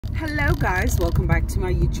Hello guys, welcome back to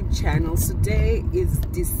my YouTube channel. Today is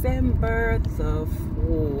December the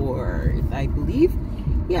 4th, I believe.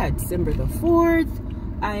 Yeah, December the 4th.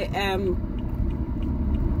 I am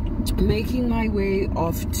making my way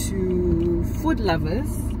off to Food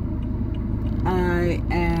Lovers.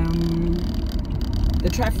 The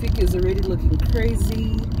traffic is already looking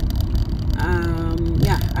crazy.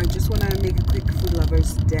 Yeah, I just want to make a quick Food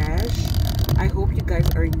Lovers dash. I hope you guys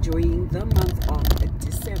are enjoying the month of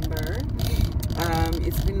December.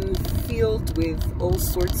 It's been filled with all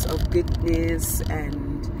sorts of goodness,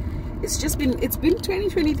 and it's been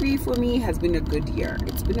 2023 for me has been a good year.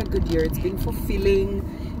 It's been a good year. It's been fulfilling.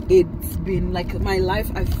 It's been like my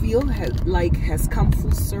life, I feel, has come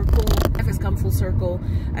full circle. Life has come full circle.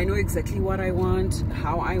 I know exactly what I want,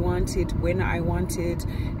 how I want it, when I want it,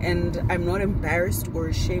 and I'm not embarrassed or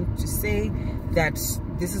ashamed to say that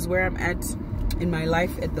this is where I'm at in my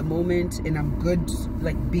life at the moment, and I'm good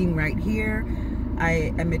like being right here.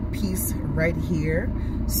 I am at peace right here.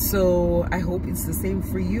 So I hope it's the same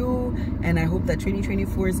for you, and I hope that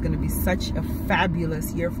 2024 is going to be such a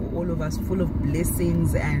fabulous year for all of us, full of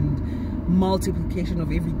blessings and multiplication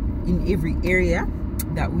of in every area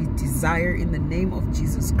that we desire, in the name of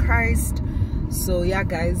Jesus Christ. So yeah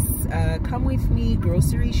guys, come with me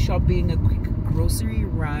grocery shopping, a quick grocery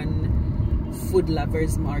run. Food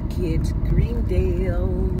Lovers Market,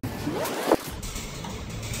 Greendale.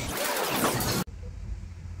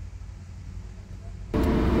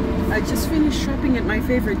 I just finished shopping at my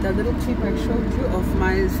favorite, that little clip I showed you of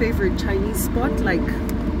my favorite Chinese spot, like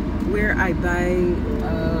where I buy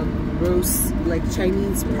roast, like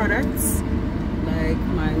Chinese products, like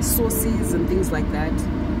my sauces and things like that.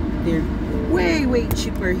 They're way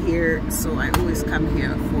cheaper here, so I always come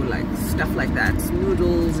here for like stuff like that,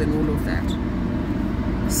 noodles and all of that.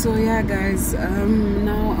 So yeah guys,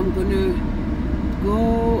 now I'm gonna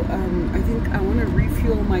go. I think I want to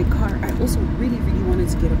refuel my car. I also really wanted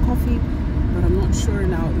to get a coffee, but I'm not sure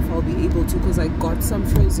now if I'll be able to, because I got some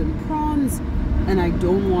frozen prawns and I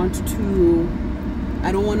don't want to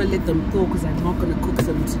let them go because I'm not going to cook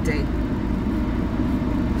them today.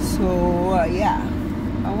 So yeah,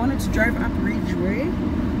 I wanted to drive up Ridgeway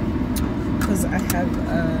because I have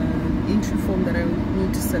an entry form that I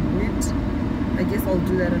need to submit. I guess I'll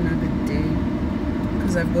do that another day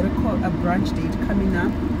because I've got a branch date coming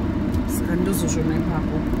up.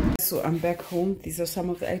 So I'm back home. These are some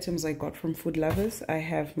of the items I got from Food Lovers. I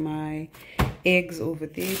have my eggs over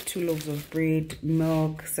there, 2 loaves of bread,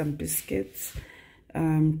 milk, some biscuits,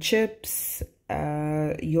 chips,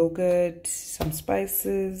 yogurt, some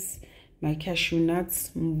spices, my cashew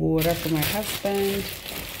nuts, mbora for my husband,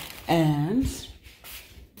 and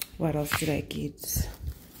what else did I get?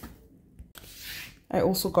 I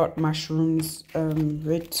also got mushrooms,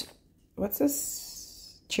 what's this?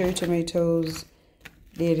 Cherry tomatoes,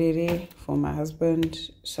 for my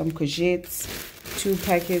husband, some courgettes, 2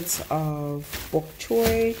 packets of bok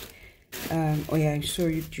choy. Oh yeah, I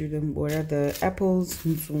showed you them. What are the apples,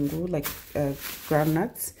 mzungu, like ground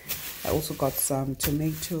nuts. I also got some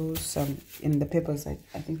tomatoes, some in the peppers. I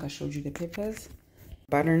think I showed you the peppers.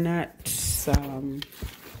 Butternut, some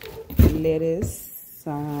lettuce,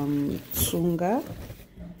 some tsunga.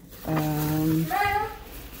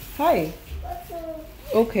 Hi.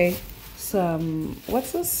 Okay. Some,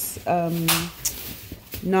 what's this?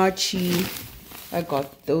 Nachi. I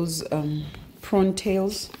got those prawn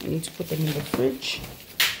tails. I need to put them in the fridge.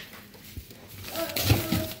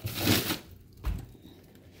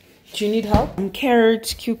 Do you need help?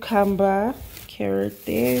 Carrot, cucumber, carrot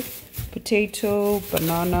there, potato,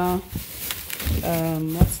 banana.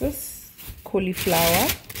 What's this? Cauliflower.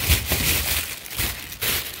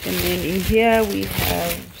 And then in here we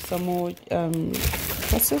have some more,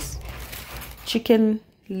 what's this? Chicken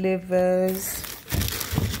livers,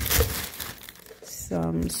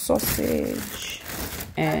 some sausage,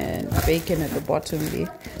 and bacon at the bottom there.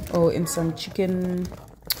 Oh, and some chicken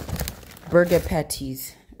burger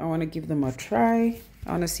patties. I want to give them a try.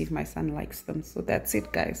 I want to see if my son likes them. So that's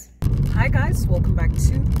it guys. Hi guys, welcome back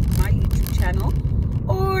to my YouTube channel,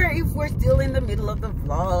 or if we're still in the middle of the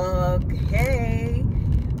vlog, hey.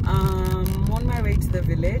 On my way to the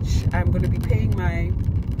village. I'm going to be paying my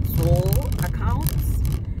Zoll accounts,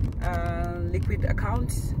 liquid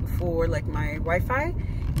account for like my Wi-Fi,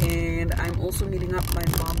 and I'm also meeting up my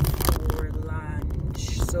mom for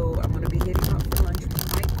lunch. So I'm going to be heading out for lunch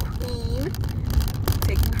with my queen,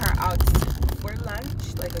 taking her out for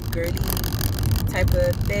lunch, like a girly type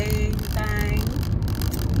of thing.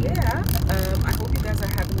 Yeah, I hope you guys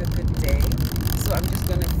are having a good day. So I'm just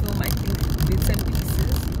going to film, I think, bits and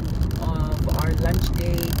pieces of our lunch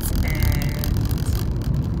dates and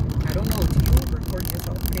support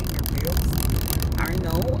yourself, paying your bills. I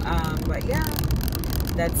know, but yeah,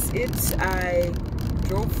 that's it. I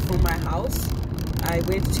drove from my house. I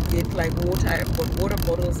went to get like water. I put water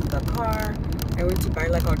bottles in the car. I went to buy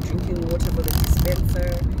like our drinking water for the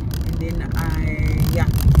dispenser, and then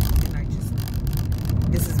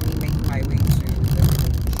this is me making my way to the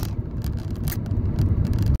village.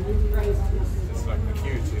 It's like the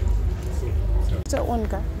queue too. That one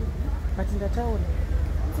guy, but in the town.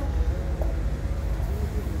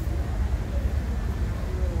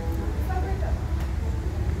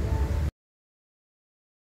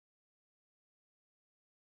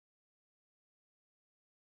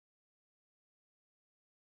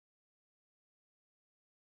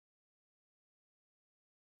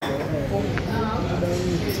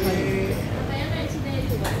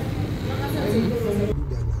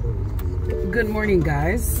 Good morning,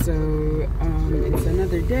 guys. So it's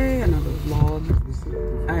another day, another vlog.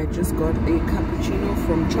 I just got a cappuccino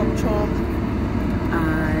from Chop Chop.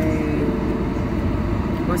 I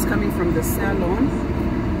was coming from the salon,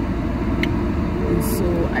 and so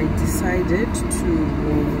I decided to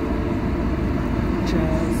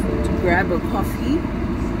just grab a coffee.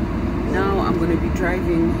 Now I'm going to be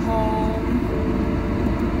driving home.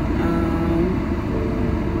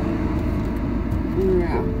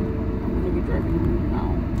 Yeah, driving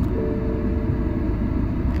now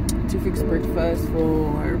to fix breakfast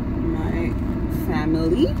for my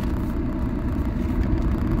family.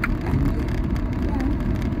 And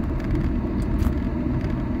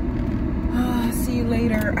yeah. See you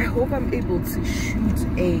later. I hope I'm able to shoot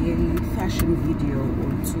a fashion video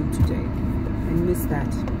or two today. I missed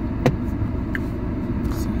that.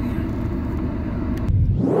 So yeah.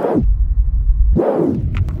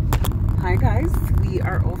 Hi guys, we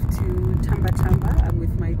are off to Tamba Tamba. I'm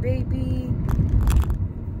with my baby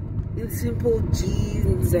in simple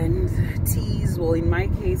jeans and tees. Well, in my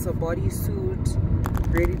case, a bodysuit,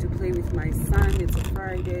 ready to play with my son. It's a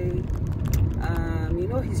Friday. You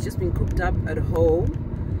know, he's just been cooped up at home.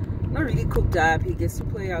 Not really cooped up. He gets to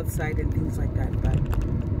play outside and things like that. But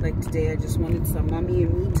like today, I just wanted some mommy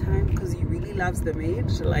and me time because he really loves the maid.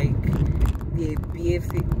 Like the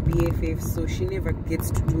BFF, so she never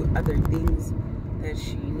gets to do other things that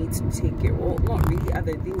she needs to take care of. Well, not really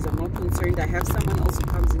other things. I'm not concerned. I have someone else who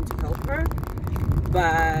comes in to help her,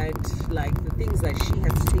 but like the things that she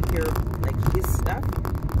has to take care of, like his stuff,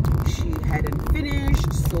 she hadn't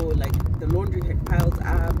finished. So like the laundry had piled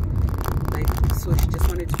up, like, so she just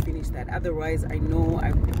wanted to finish that. Otherwise, I know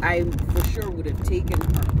I for sure would have taken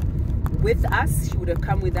her with us. She would have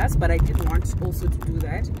come with us, but I didn't want also to do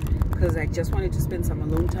that because I just wanted to spend some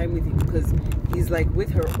alone time with him, because he's like with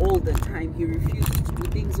her all the time. He refuses to do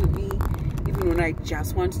things with me. Even when I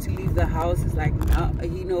just wanted to leave the house, he's like,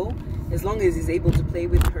 you know, as long as he's able to play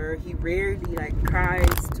with her. He rarely like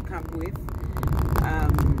cries to come with,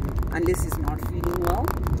 unless he's not feeling well,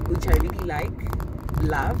 which I really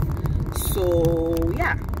love. So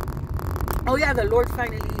yeah. Oh yeah, the Lord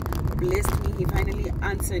finally blessed me. He finally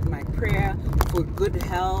answered my prayer for good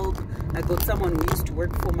health. I got someone who used to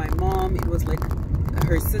work for my mom. It was like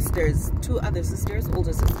her sisters, two other sisters,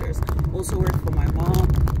 older sisters, also worked for my mom.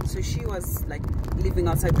 So she was like living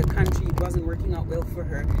outside the country. It wasn't working out well for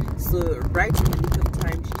her. So right in the nick of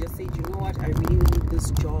time, she just said, you know what, I really need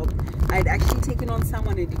this job. I'd actually taken on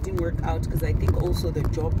someone and it didn't work out, because I think also the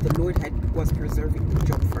job, the Lord was preserving the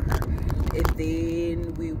job for her. And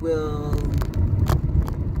then we will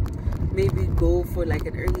maybe go for like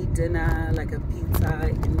an early dinner, like a pizza,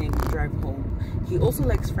 and then drive home. He also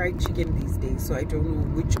likes fried chicken these days, so I don't know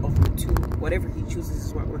which of the two. Whatever he chooses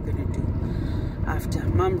is what we're gonna do after.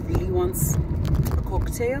 Mom really wants a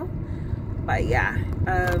cocktail, but yeah,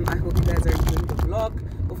 I hope you guys are enjoying the vlog.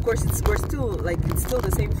 Of course, it's still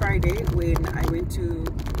the same Friday when I went to,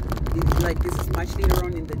 like, this is much later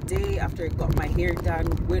on in the day after I got my hair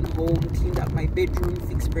done, went home, cleaned up my bedroom,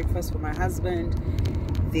 fixed breakfast for my husband.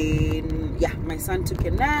 Then yeah, my son took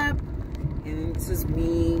a nap, and this is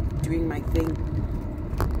me doing my thing,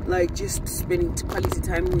 like just spending quality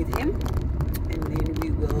time with him. And then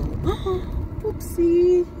we will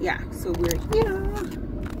oopsie, yeah, so we're here,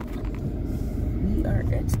 we are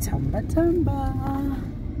at Tamba Tamba.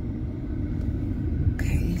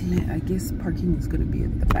 Okay, I guess parking is gonna be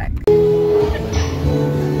at the back.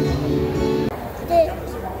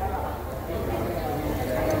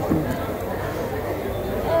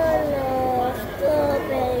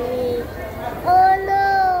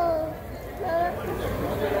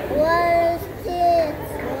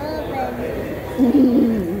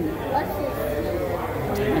 What's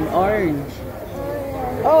this? An orange.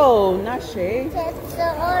 Oh, not shade. That's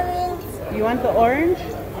the orange. You want the orange?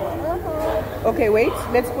 Uh-huh. Okay, wait.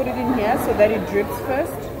 Let's put it in here so that it drips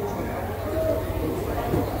first.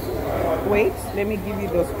 Wait, let me give you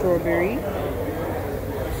the strawberry.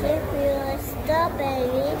 Give you a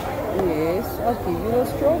strawberry. Yes, I'll give you the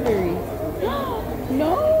strawberry.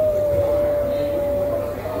 No!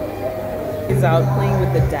 He's out playing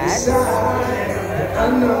with the dad.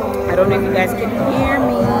 I don't know if you guys can hear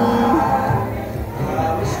me.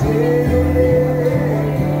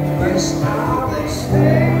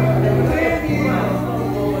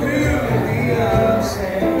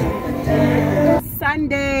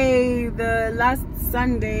 Sunday, the last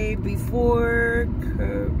Sunday before,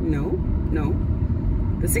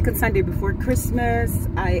 the second Sunday before Christmas.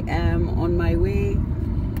 I am on my way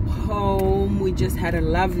home. We just had a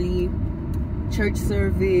lovely church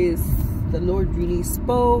service. The Lord really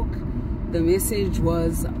spoke. The message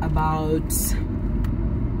was about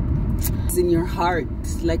in your heart,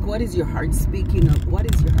 like what is your heart speaking of, what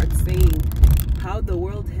is your heart saying, how the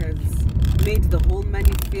world has made the whole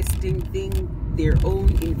manifesting thing their own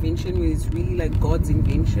invention, when it's really like God's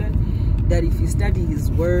invention. That if you study his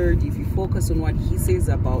word, if you focus on what he says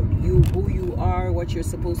about you, who you are, what you're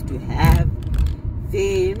supposed to have,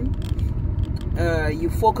 then you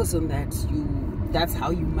focus on that, that's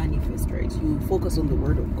how you manifest, right? You focus on the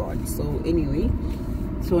word of God. So anyway,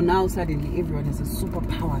 so now suddenly everyone has a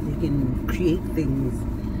superpower. They can create things.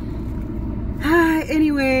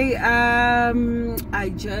 Anyway,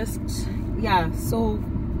 so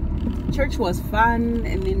church was fun,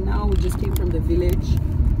 and then now we just came from the village,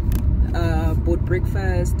 bought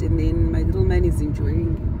breakfast, and then my little man is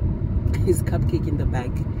enjoying his cupcake in the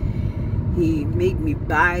bag. He made me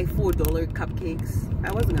buy $4 cupcakes.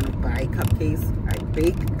 I wasn't gonna buy cupcakes. I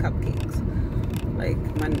bake cupcakes. Like,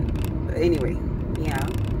 man, anyway, yeah.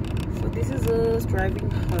 So this is us driving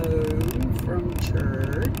home from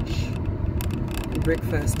church.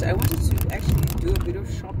 Breakfast. I wanted to actually do a bit of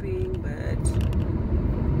shopping, but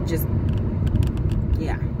just,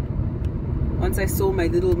 yeah. Once I saw my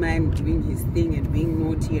little man doing his thing and being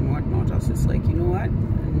naughty and whatnot, I was just like, you know what?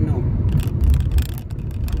 No.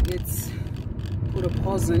 Let's put a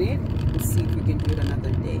pause on it and see if we can do it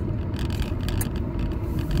another day.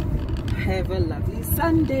 Have a lovely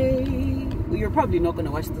Sunday. Well, you're probably not going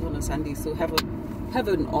to watch this on a Sunday, so have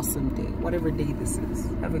an awesome day, whatever day this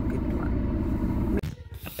is. Have a good one.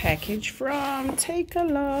 A package from Take a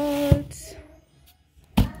Lot.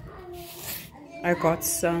 I got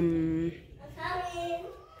some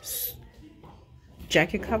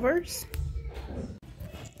jacket covers.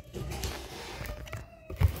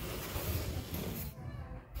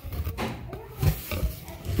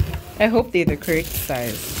 I hope they're the correct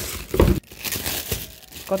size.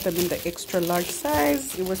 Got them in the extra large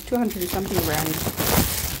size. It was 200 and something rand.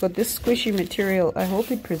 Got this squishy material. I hope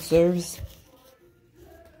it preserves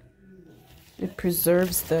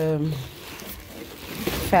the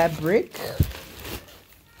fabric.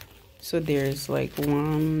 So there's like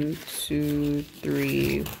 1, 2,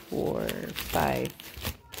 3, 4, 5.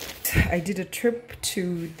 I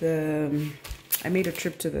made a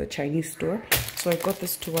trip to the Chinese store. So I got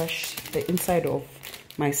this to wash the inside of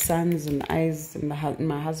my son's and I's and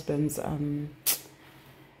my husband's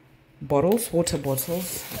water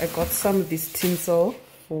bottles. I got some of this tinsel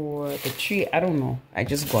for the tree. I don't know, I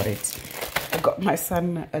just got it. I got my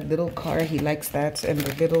son a little car, he likes that, and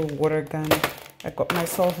a little water gun. I got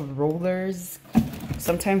myself rollers.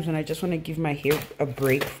 Sometimes when I just want to give my hair a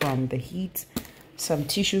break from the heat. Some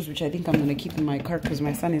tissues, which I think I'm going to keep in my car because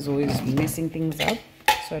my son is always messing things up.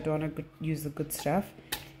 So I don't want to use the good stuff.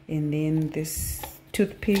 And then this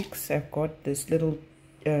toothpicks. I've got this little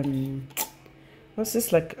what's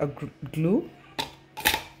this, like a glue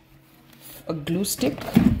stick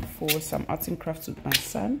for some arts and crafts with my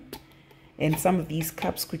son. And some of these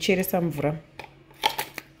cups, kuchere samvura.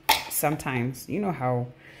 Sometimes you know how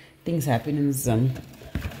things happen in Zim.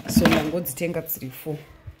 So I'm going to take up 3-4.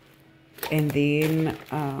 And then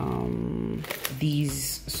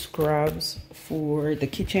these scrubs for the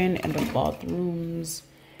kitchen and the bathrooms.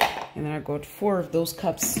 And then I got 4 of those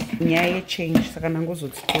cups.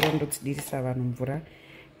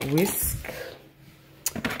 Whisk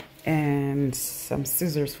and some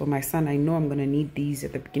scissors for my son. I know I'm gonna need these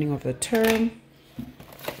at the beginning of the term.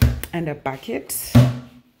 And a bucket,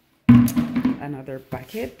 another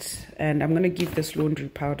bucket, and I'm gonna give this laundry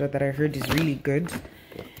powder that I heard is really good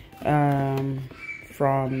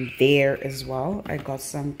from there as well. I got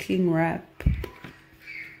some cling wrap,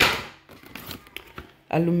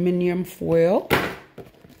 aluminium foil,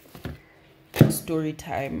 story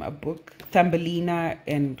time, a book, Thumbelina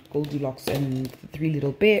and Goldilocks and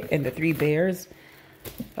the 3 bears,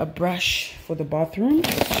 a brush for the bathroom,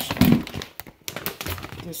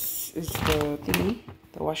 this is the thingy,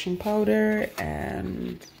 the washing powder,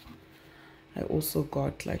 and I also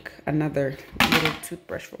got like another little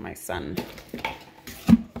toothbrush for my son.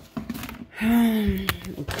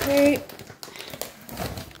 Okay.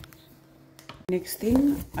 Next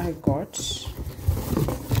thing I got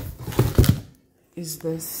is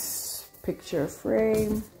this picture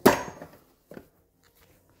frame.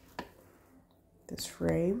 This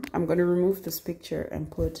frame. I'm going to remove this picture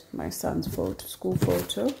and put my son's photo, school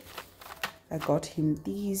photo. I got him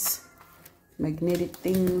these magnetic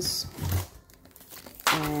things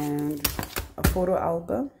and a photo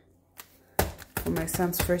album for my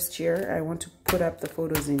son's first year. I want to put up the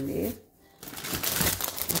photos in there.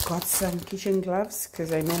 I got some kitchen gloves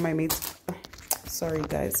because I know my maid's, sorry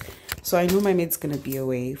guys, so I know my maid's gonna be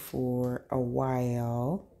away for a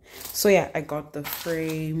while. So yeah, I got the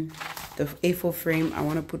frame, the A4 frame. I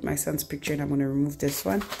want to put my son's picture and I'm going to remove this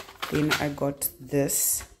one. Then I got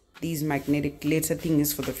these magnetic glitter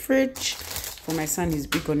things for the fridge. For my son, he's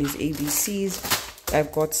big on his ABCs.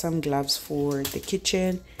 I've got some gloves for the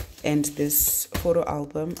kitchen and this photo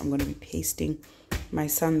album. I'm going to be pasting my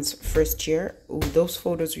son's first year. Ooh, those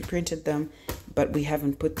photos, we printed them, but we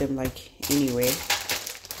haven't put them like anyway.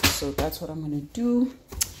 So that's what I'm going to do.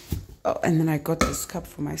 Oh, and then I got this cup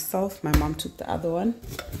for myself. My mom took the other one.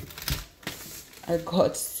 I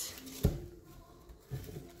got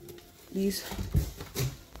these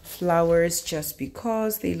flowers just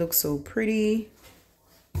because they look so pretty.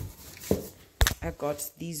 I got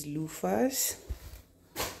these loofahs.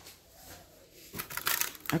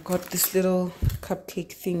 I got this little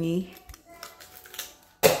cupcake thingy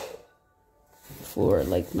for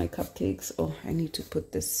like my cupcakes. Oh, I need to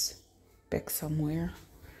put this back somewhere.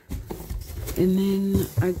 And then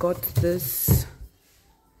I got this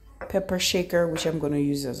pepper shaker, which I'm going to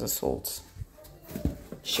use as a salt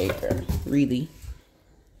shaker, really.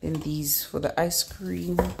 And these for the ice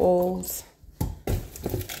cream balls.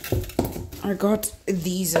 I got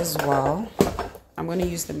these as well. I'm going to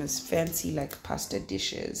use them as fancy like pasta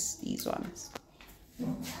dishes, these ones.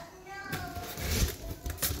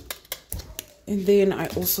 And then I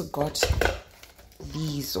also got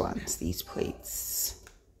these ones, these plates,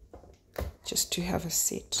 just to have a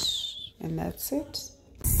set. And that's it.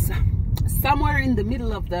 Somewhere in the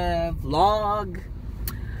middle of the vlog,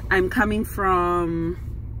 I'm coming from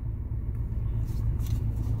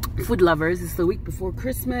Food Lovers. It's the week before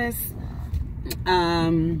Christmas.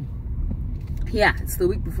 Yeah, it's the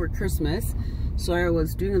week before Christmas, so I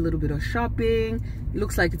was doing a little bit of shopping. It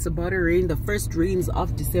looks like it's about to rain, the first rains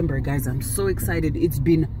of December, guys. I'm so excited. It's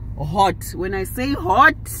been hot. When I say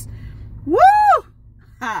hot, woo,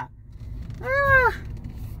 ha.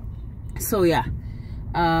 So yeah,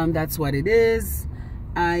 that's what it is.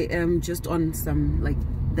 I am just on some like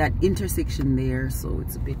that intersection there, so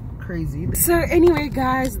it's a bit crazy. So anyway,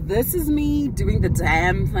 guys, this is me doing the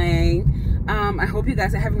damn thing. I hope you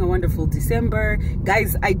guys are having a wonderful December.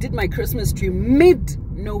 Guys, I did my Christmas tree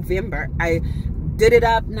mid-November. I did it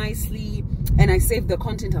up nicely and I saved the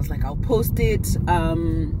content. I was like, I'll post it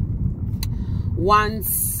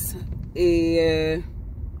once you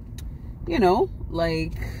know,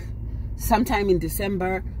 like sometime in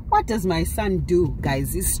December. What does my son do,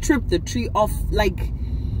 guys? He stripped the tree off. Like,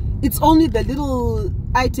 it's only the little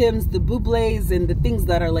items, the bubles and the things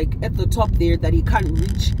that are like at the top there that he can't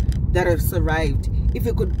reach that have survived. If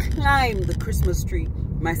he could climb the Christmas tree,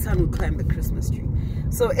 my son would climb the Christmas tree.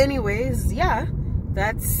 So anyways, yeah,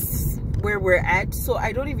 that's where we're at. So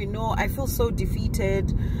I don't even know. I feel so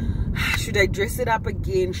defeated. Should I dress it up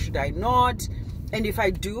again? Should I not? And if I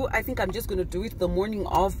do, I think I'm just gonna do it the morning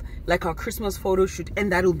of like our Christmas photo shoot,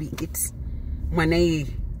 and that'll be it.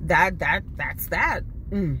 Mane, that's that.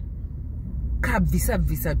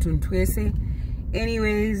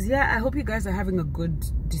 Anyways, yeah, I hope you guys are having a good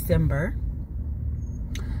December.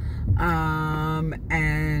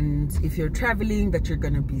 And if you're traveling, that you're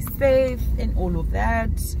gonna be safe and all of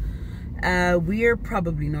that. We're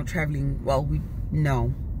probably not traveling. Well, we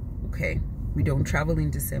don't travel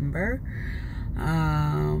in December.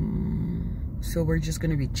 So we're just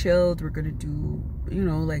gonna be chilled. We're gonna do, you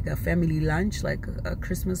know, like a family lunch, like a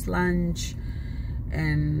Christmas lunch,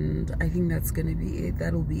 and I think that's gonna be it.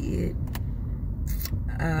 That'll be it.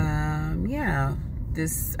 Yeah,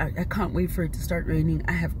 I can't wait for it to start raining.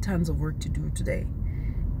 I have tons of work to do today,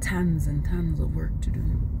 tons and tons of work to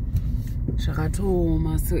do. So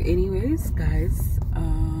anyways, guys,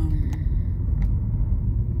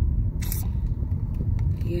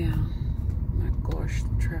 yeah, my gosh,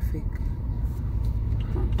 the traffic.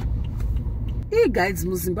 Hey guys,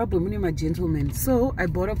 Zimbabwe, my name is gentleman. So I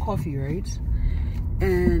bought a coffee, right?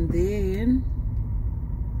 And then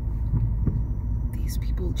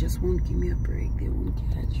just won't give me a break. They won't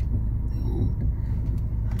catch me. They won't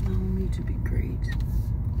allow me to be great.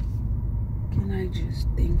 Can I just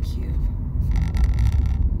thank you?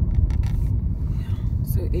 Yeah.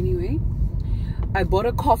 So anyway, I bought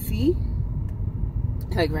a coffee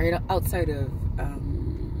like right outside of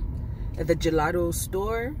at the gelato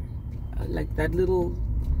store, like that little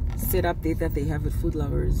setup there that they have at Food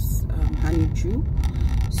Lovers, Honeydew.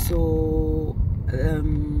 So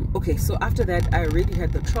okay, so after that I already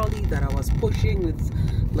had the trolley that I was pushing with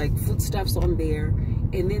like foodstuffs on there,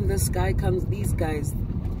 and then this guy comes, these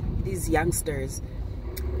youngsters,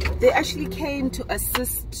 they actually came to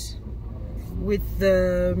assist with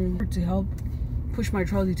the to help push my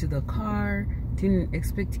trolley to the car. Didn't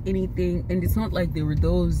expect anything, and it's not like they were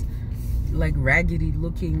those like raggedy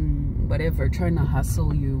looking whatever trying to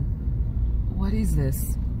hustle you. What is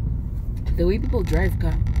this? The way people drive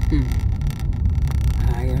car.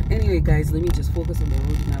 Yeah. Anyway guys, let me just focus on the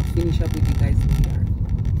road and I'll finish up with you guys later.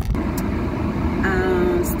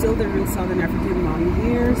 Still the real Southern African mom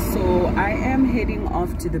here. So I am heading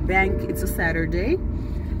off to the bank. It's a Saturday.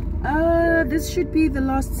 This should be the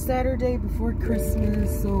last Saturday before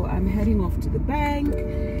Christmas, so I'm heading off to the bank,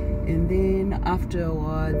 and then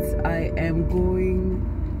afterwards I am going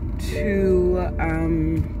to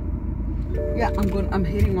I'm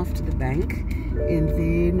heading off to the bank, and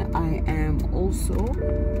then I am also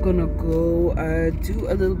gonna go do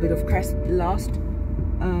a little bit of last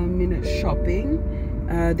minute shopping.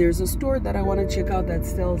 There's a store that I want to check out that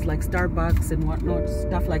sells like Starbucks and whatnot,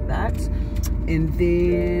 stuff like that. And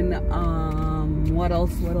then what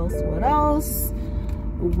else?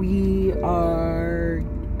 We are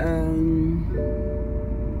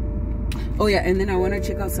oh yeah, and then I want to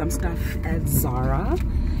check out some stuff at Zara,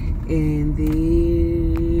 and then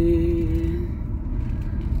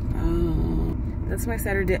that's my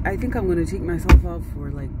Saturday. I think I'm gonna take myself out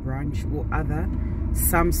for like brunch or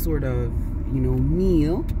some sort of, you know,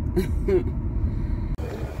 meal.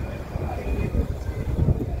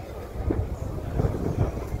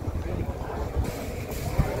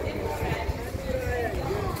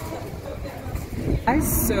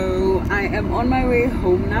 So I am on my way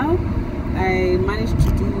home now. I managed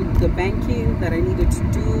to do the banking that I needed to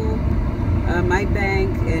do, my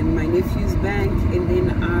bank and my nephew's bank, and then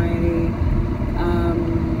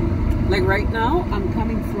like right now I'm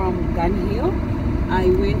coming from Gun Hill. I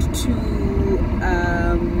went to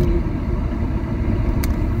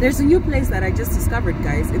there's a new place that I just discovered,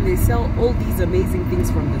 guys, and they sell all these amazing things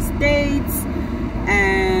from the States,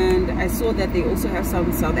 and I saw that they also have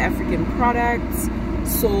some South African products.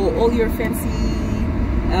 So all your fancy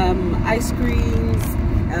ice creams,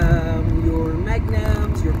 your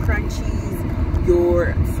magnums, your crunchies,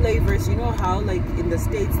 your flavors, you know how like in the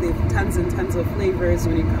States they have tons and tons of flavors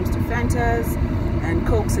when it comes to Fantas and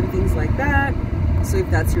Cokes and things like that. So if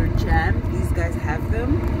that's your jam, these guys have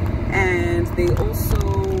them. And they also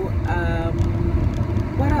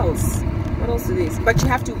what else it is, but you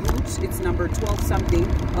have to root. It's number 12 something.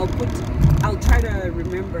 I'll try to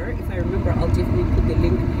remember. If I remember, I'll definitely put the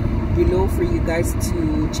link below for you guys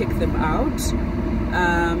to check them out.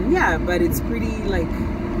 Yeah, but it's pretty, like,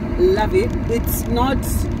 love it. It's not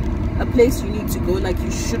a place you need to go. Like,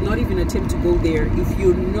 you should not even attempt to go there if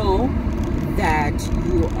you know that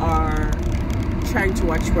you are trying to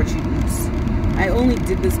watch what you eat. I only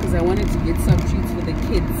did this because I wanted to get some treats for the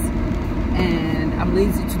kids, and I'm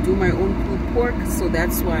lazy to do my own pulled pork, so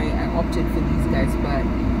that's why I opted for these guys. But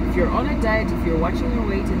if you're on a diet, if you're watching your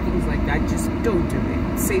weight and things like that, just don't do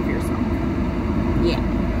it. Save yourself. Yeah.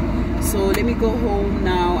 So let me go home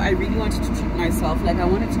now. I really wanted to treat myself. Like, I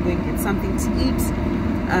wanted to go and get something to eat,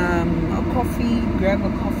 a coffee, grab a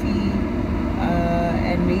coffee,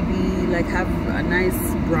 and maybe like have a nice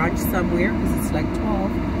brunch somewhere, because it's like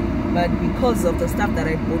 12. But because of the stuff that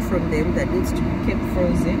I bought from them that needs to be kept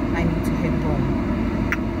frozen, I need to head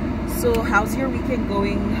home. So how's your weekend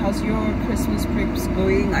going? How's your Christmas preps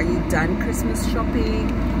going? Are you done Christmas shopping?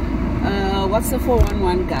 What's the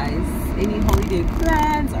 411, guys? Any holiday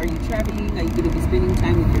plans? Are you traveling? Are you going to be spending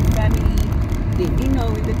time with your family? Let me know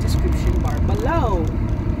in the description bar below.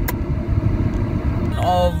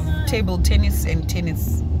 Of table tennis and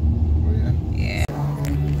tennis. Yeah.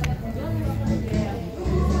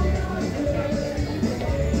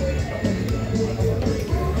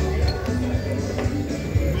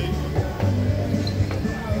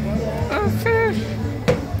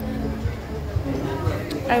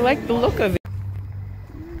 I like the look of it.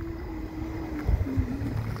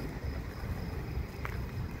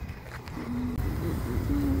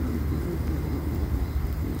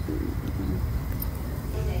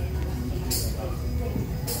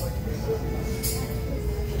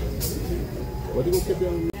 Most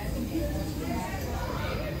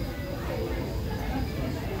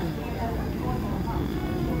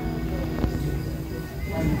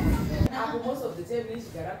of the table is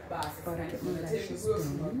got bass. But I get my lashes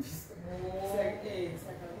done.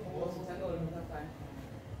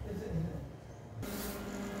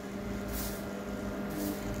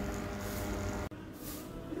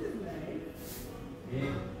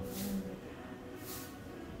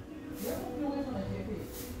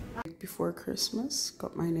 Before Christmas,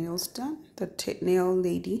 got my nails done. The nail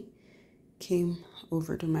lady came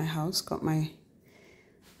over to my house, got my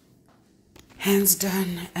hands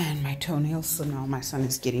done and my toenails, so now my son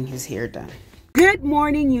is getting his hair done. Good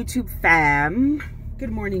morning, YouTube fam.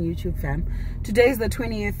 Good morning, YouTube fam. Today is the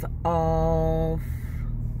 20th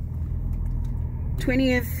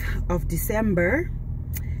of December,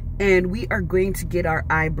 and we are going to get our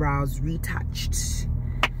eyebrows retouched.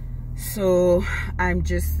 So I'm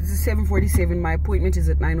just, this is 7:47. My appointment is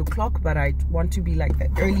at 9 o'clock, but I want to be like the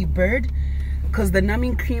early bird because the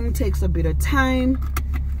numbing cream takes a bit of time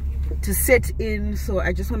to set in, so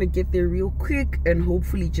I just want to get there real quick and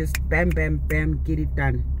hopefully just bam bam bam get it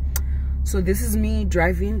done. So this is me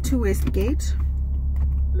driving to Westgate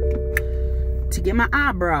to get my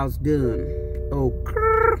eyebrows done.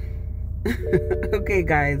 Okay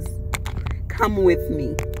guys, come with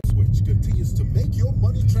me. Switch continues to make your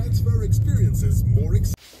money transfer experiences more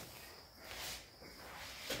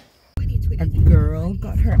A girl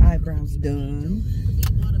got her eyebrows done.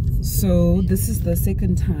 So this is the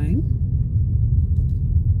second time.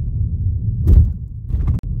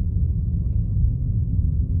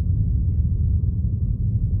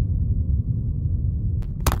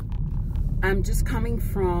 I'm just coming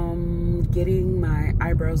from getting my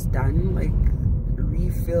eyebrows done, like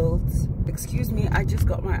refilled. Excuse me, I just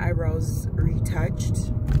got my eyebrows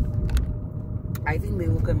retouched. I think they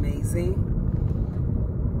look amazing.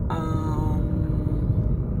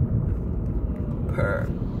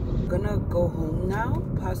 Gonna go home now,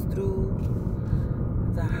 pass through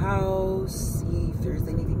the house, see if there's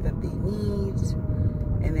anything that they need,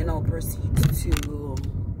 and then I'll proceed to,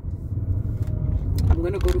 I'm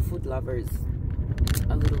gonna go to Food Lovers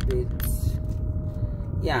a little bit.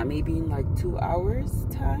 Yeah, maybe in like 2 hours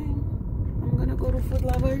time I'm gonna go to Food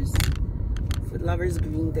Lovers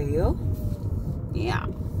Greendale. Yeah.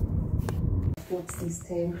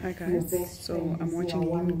 System. Hi guys, so I'm watching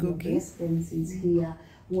Googie. Here,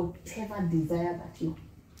 whatever desire that you.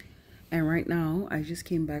 And right now, I just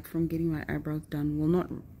came back from getting my eyebrows done. Well, not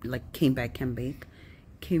like came back,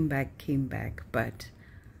 but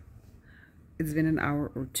it's been an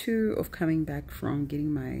hour or two of coming back from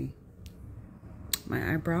getting my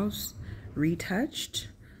eyebrows retouched.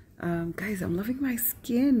 Guys, I'm loving my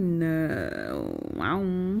skin.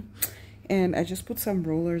 Wow. And I just put some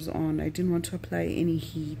rollers on. I didn't want to apply any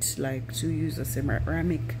heat, like to use a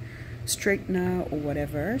ceramic straightener or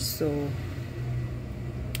whatever. So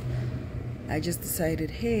I just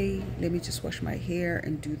decided, hey, let me just wash my hair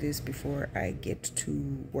and do this before I get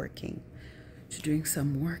to doing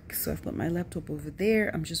some work. So I've got my laptop over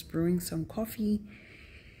there. I'm just brewing some coffee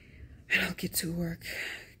and I'll get to work.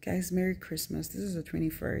 Guys, Merry Christmas. This is the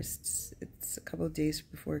 21st. It's a couple of days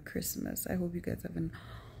before Christmas. I hope you guys have an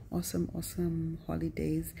awesome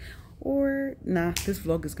holidays. Or nah, this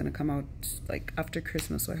vlog is gonna come out like after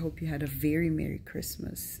Christmas, so I hope you had a very Merry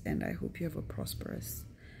Christmas, and I hope you have a prosperous,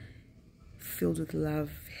 filled with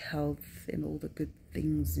love, health, and all the good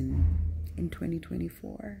things in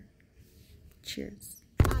 2024. Cheers.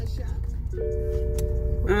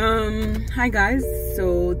 Hi guys,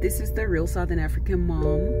 so this is the real Southern African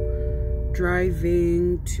mom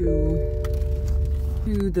driving to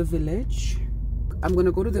the village. I'm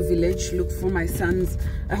gonna go to the village, look for my son's,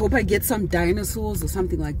 I hope I get some dinosaurs or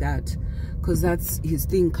something like that, because that's his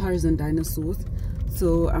thing, cars and dinosaurs.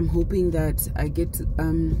 So I'm hoping that I get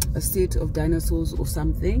a set of dinosaurs or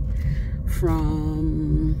something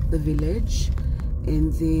from the village,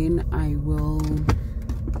 and then I will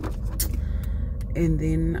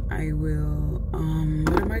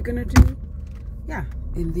what am I gonna do? Yeah,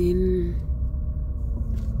 and then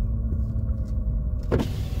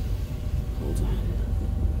hold on.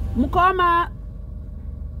 Mukoma.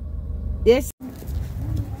 Yes.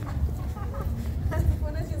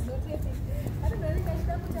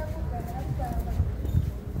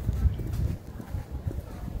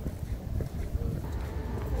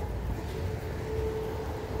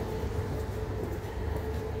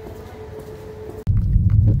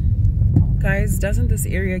 Guys, doesn't this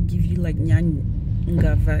area give you like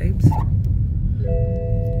Nyanga vibes?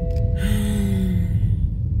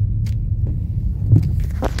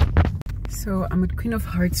 So I'm at Queen of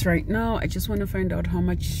Hearts right now. I just want to find out how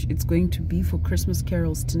much it's going to be for Christmas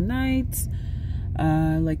carols tonight,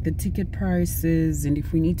 like the ticket prices, and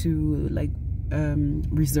if we need to like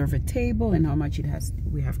reserve a table, and how much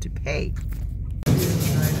we have to pay.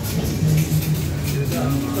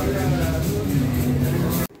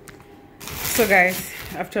 So guys,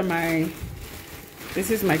 after this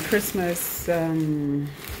is my Christmas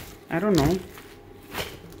I don't know,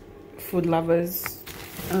 food lovers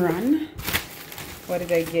run. What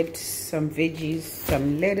did I get? Some veggies,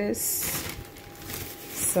 some lettuce,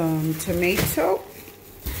 some tomato,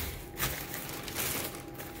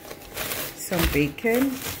 some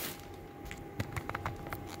bacon.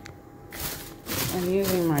 I'm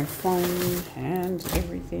using my phone and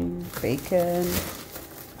everything. Bacon,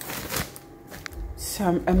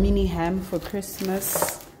 a mini ham for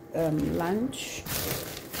Christmas lunch.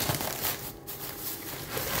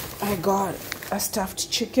 I got a stuffed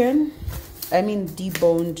chicken, I mean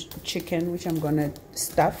deboned chicken, which I'm gonna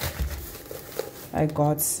stuff. I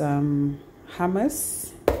got some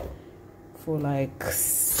hummus for like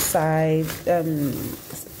side,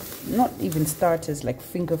 not even starters, like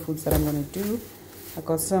finger foods that I'm gonna do. I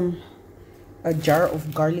got a jar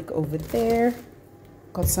of garlic over there.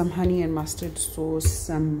 Got some honey and mustard sauce,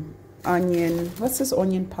 some onion, what's this,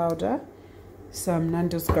 onion powder, some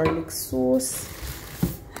Nando's garlic sauce.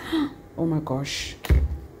 Oh my gosh.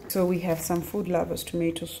 So we have some Food Lovers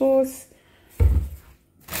tomato sauce.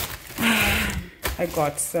 I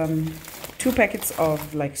got some 2 packets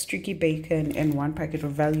of like streaky bacon and 1 packet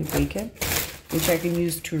of value bacon, which I can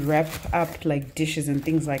use to wrap up like dishes and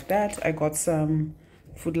things like that. I got some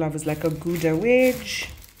Food Lovers like a Gouda wedge.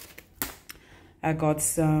 I got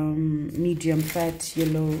some medium fat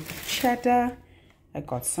yellow cheddar. I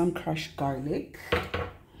got some crushed garlic.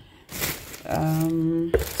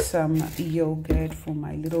 Some yogurt for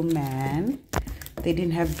my little man. They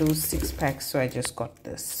didn't have those 6 packs, so I just got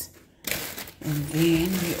this. And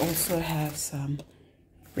then we also have some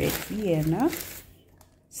red Vienna,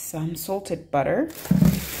 some salted butter.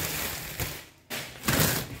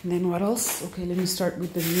 And then what else? Okay, let me start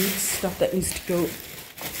with the meat stuff that needs to go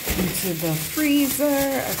into the freezer.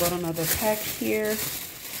 I got another packet,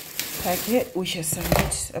 which is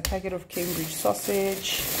a packet of Cambridge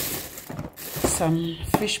sausage, some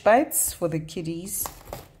fish bites for the kiddies.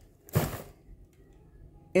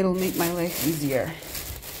 It'll make my life easier.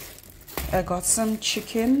 I got some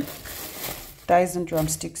chicken thighs and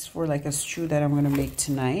drumsticks for like a stew that I'm gonna make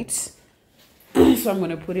tonight. So I'm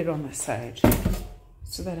gonna put it on the side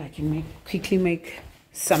so that I can quickly make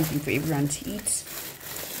something for everyone to eat.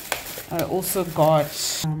 I also got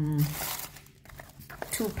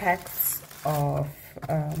 2 packs of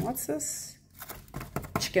what's this?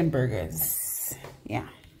 Chicken burgers. Yeah.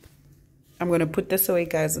 I'm gonna put this away,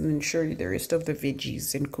 guys, and then show you the rest of the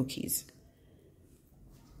veggies and cookies.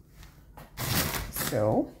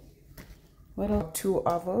 So, what else? 2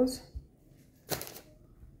 avos.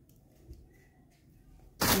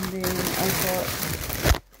 And then I got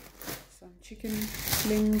some chicken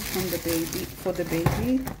flings for the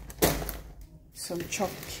baby. Some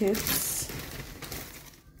chopped kids.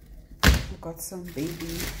 I got some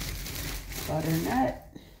baby butternut.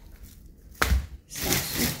 Some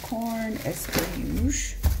sweet corn,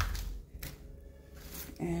 escalouche.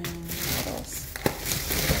 And what else?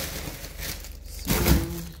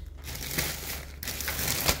 Some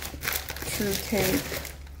true cake.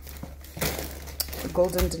 The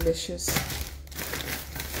golden delicious.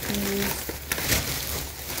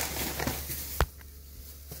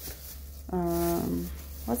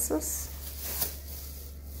 What's this?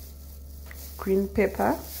 Green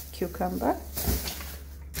pepper, cucumber.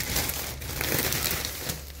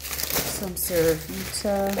 Some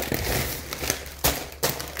Cerevita,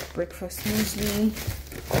 breakfast muesli,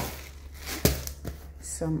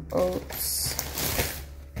 some oats,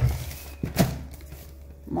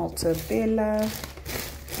 Malta Bella,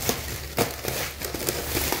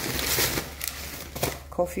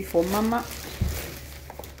 coffee for mama,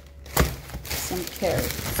 some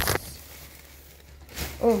carrots,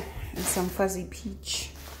 oh, and some fuzzy peach.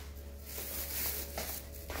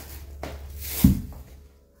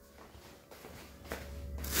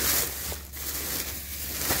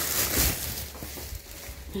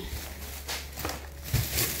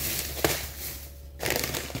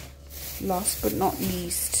 Last but not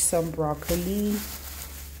least, some broccoli,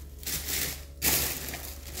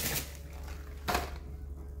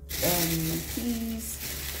 peas,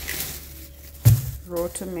 raw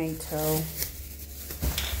tomato,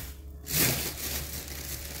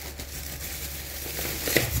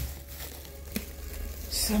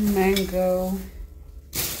 some mango,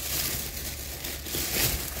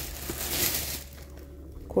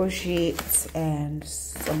 courgettes and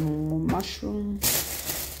some mushrooms.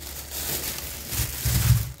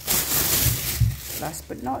 Last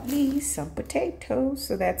but not least, some potatoes.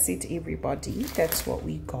 So that's it, everybody. That's what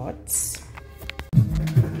we got.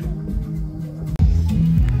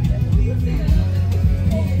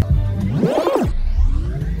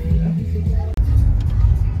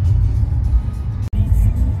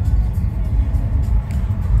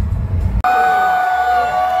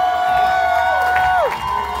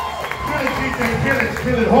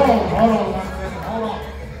 Kill it. Hold on 1 second. Hold on.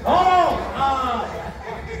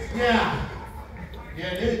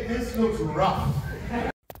 Yeah, this looks rough.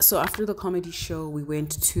 So after the comedy show, we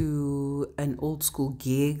went to an old school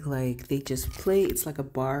gig. Like they just play, it's like a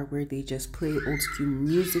bar where they just play old school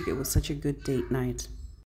music. It was such a good date night.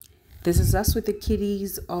 This is us with the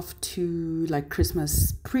kiddies off to like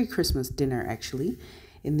Christmas, pre-Christmas dinner actually.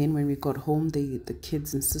 And then when we got home, the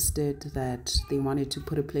kids insisted that they wanted to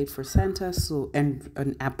put a plate for Santa, and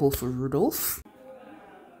an apple for Rudolph.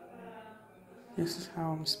 This is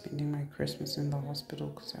how I'm spending my Christmas in the hospital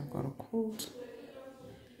because I've got a cold.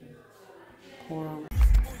 Poor on.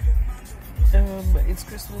 It's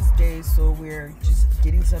Christmas Day, so we're just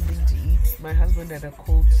getting something to eat. My husband had a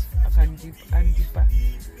cold, andipa.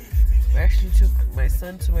 We actually took my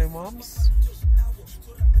son to my mom's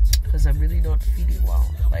because I'm really not feeling well.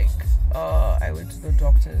 Like, I went to the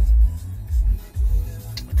doctor,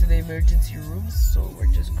 to the emergency room, so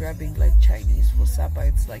we're just grabbing like Chinese for supper.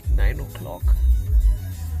 It's like 9 o'clock.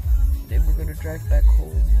 Then we're gonna drive back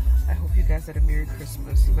home. I hope you guys had a Merry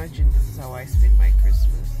Christmas. Imagine this is how I spend my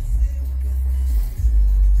Christmas.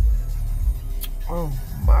 Oh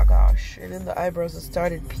my gosh. And then the eyebrows have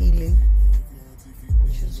started peeling,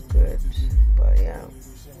 which is good. But yeah,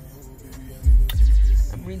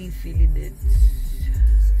 I'm really feeling it.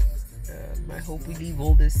 I hope we leave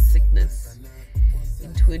all this sickness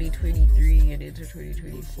in 2023 and into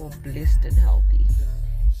 2024 blessed and healthy.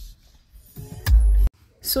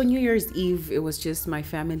 So New Year's Eve, it was just my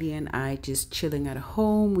family and I just chilling at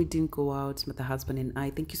home. We didn't go out with the husband and I.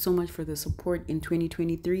 Thank you so much for the support in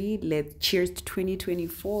 2023. Let's cheers to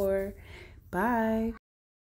 2024. Bye.